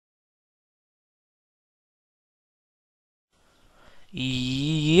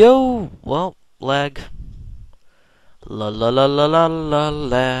Yo, well, lag. La la la la la la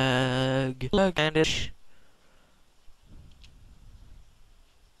lag. Lag and it.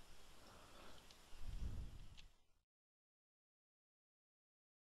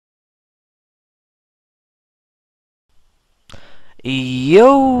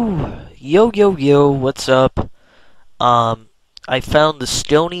 Yo, what's up? Um, I found the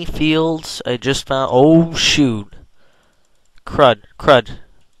stony fields. I just found. Oh shoot, crud.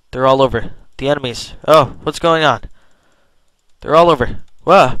 They're all over. The enemies. Oh, what's going on? They're all over.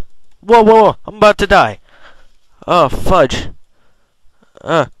 Whoa! I'm about to die. Oh fudge.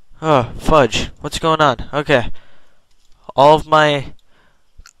 Uh, oh fudge. What's going on? Okay, all of my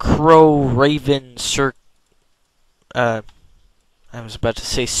crow, raven, uh, I was about to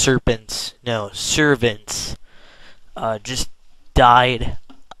say serpents. No, servants. Just died.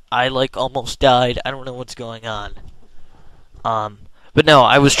 I almost died. I don't know what's going on. But no,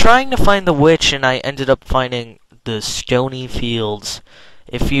 I was trying to find the witch and I ended up finding the stony fields.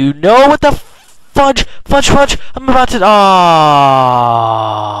 If you know what the fudge, I'm about to. Ah,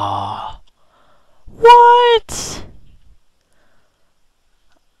 what?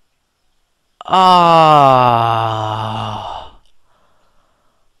 Ah,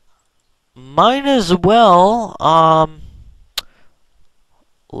 might as well.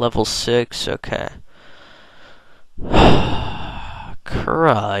 Level 6. Okay.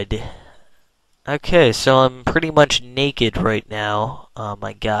 Crud. Okay, so I'm pretty much naked right now,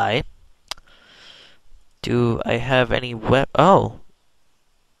 my guy. Do I have any Oh.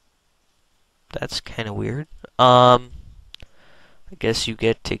 That's kind of weird. I guess you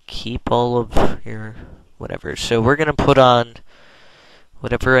get to keep all of your whatever. So we're gonna put on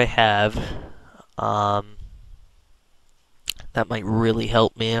whatever I have. That might really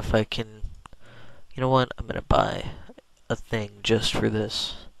help me if I can. You know what? I'm gonna buy a thing just for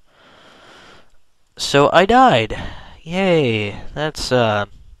this. So I died. Yay. That's always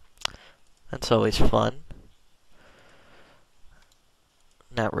fun.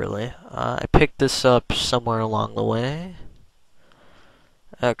 Not really. I picked this up somewhere along the way.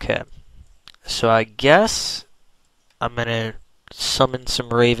 Okay. So I guess I'm gonna summon some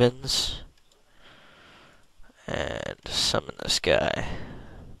ravens and summon this guy.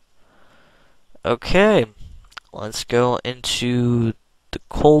 Okay. Let's go into the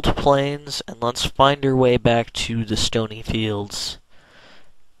cold plains and let's find our way back to the stony fields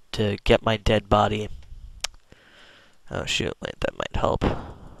to get my dead body. Oh shoot, wait, that might help.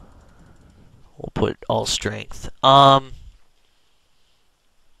 We'll put all strength.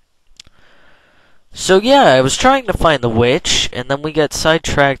 So yeah, I was trying to find the witch, and then we got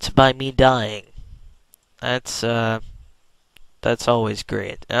sidetracked by me dying. That's always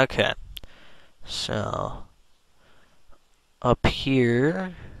great. Okay. So up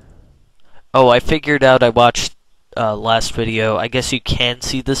here. Oh, I figured out I watched last video. I guess you can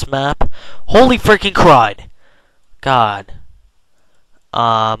see this map. Holy freaking crud! God.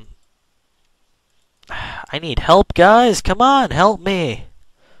 I need help, guys. Come on, help me.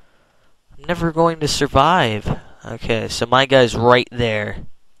 I'm never going to survive. Okay, so my guy's right there.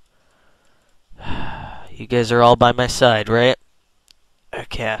 You guys are all by my side, right?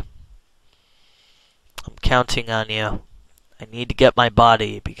 Okay. I'm counting on you. I need to get my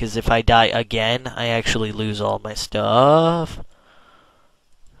body, because if I die again, I actually lose all my stuff.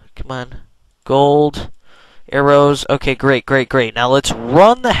 Come on. Gold. Arrows. Okay, great. Now let's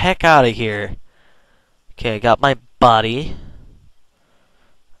run the heck out of here. Okay, I got my body.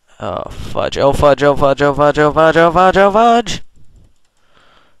 Oh, fudge. Oh, fudge.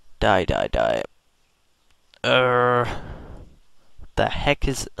 Die. The heck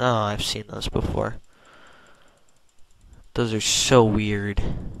is... Oh, I've seen those before. Those are so weird.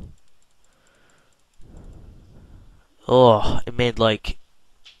 Oh, it made,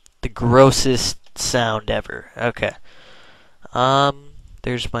 the grossest sound ever. Okay.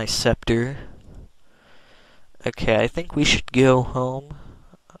 There's my scepter. Okay, I think we should go home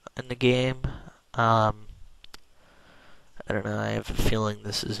in the game. I don't know, I have a feeling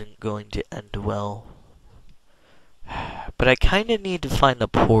this isn't going to end well. But I kinda need to find the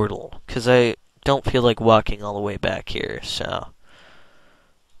portal, because I don't feel like walking all the way back here, so...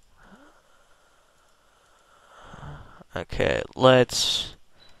 Okay, let's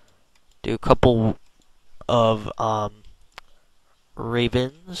do a couple of,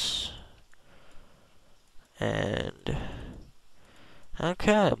 ravens. And...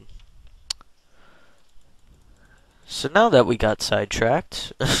 Okay. So now that we got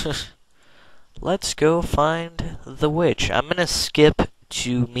sidetracked, let's go find the witch. I'm gonna skip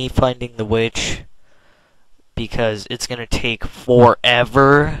to me finding the witch because it's gonna take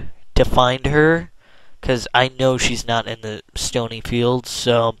forever to find her. Because I know she's not in the stony fields,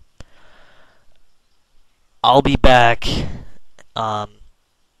 so I'll be back. Um,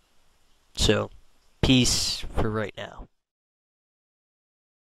 so peace for right now.